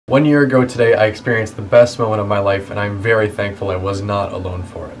1 year ago today, I experienced the best moment of my life, and I'm very thankful I was not alone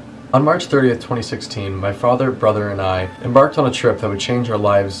for it. On March 30th, 2016, my father, brother, and I embarked on a trip that would change our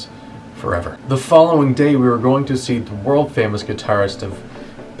lives forever. The following day, we were going to see the world-famous guitarist of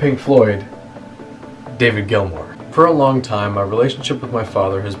Pink Floyd, David Gilmour. For a long time, my relationship with my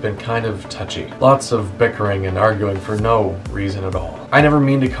father has been kind of touchy. Lots of bickering and arguing for no reason at all. I never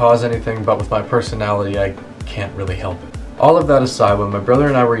mean to cause anything, but with my personality, I can't really help it. All of that aside, when my brother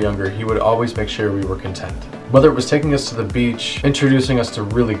and I were younger, he would always make sure we were content. Whether it was taking us to the beach, introducing us to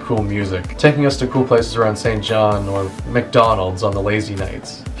really cool music, taking us to cool places around St. John, or McDonald's on the lazy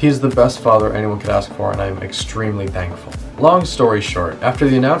nights. He is the best father anyone could ask for, and I am extremely thankful. Long story short, after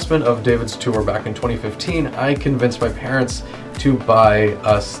the announcement of David's tour back in 2015, I convinced my parents to buy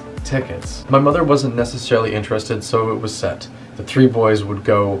us tickets. My mother wasn't necessarily interested, so it was set. The three boys would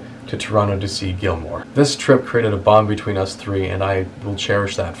go to Toronto to see Gilmour. This trip created a bond between us three, and I will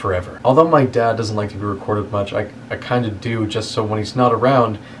cherish that forever. Although my dad doesn't like to be recorded much, I kind of do, just so when he's not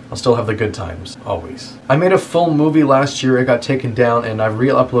around, I'll still have the good times, always. I made a full movie last year. It got taken down, and I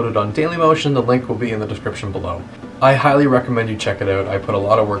re-uploaded on Dailymotion. The link will be in the description below. I highly recommend you check it out. I put a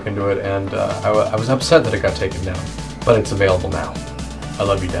lot of work into it, and I was upset that it got taken down, but it's available now. I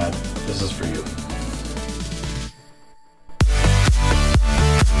love you, Dad. This is for you.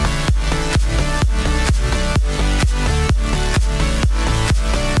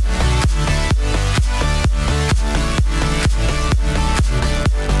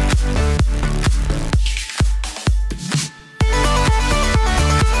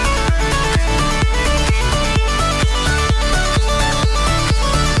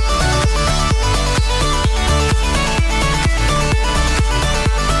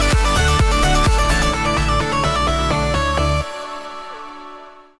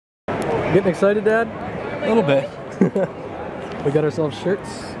 Getting excited, Dad? A little bit. We got ourselves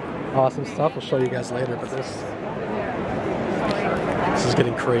shirts. Awesome stuff. We'll show you guys later, but this is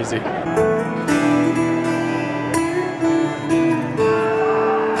getting crazy.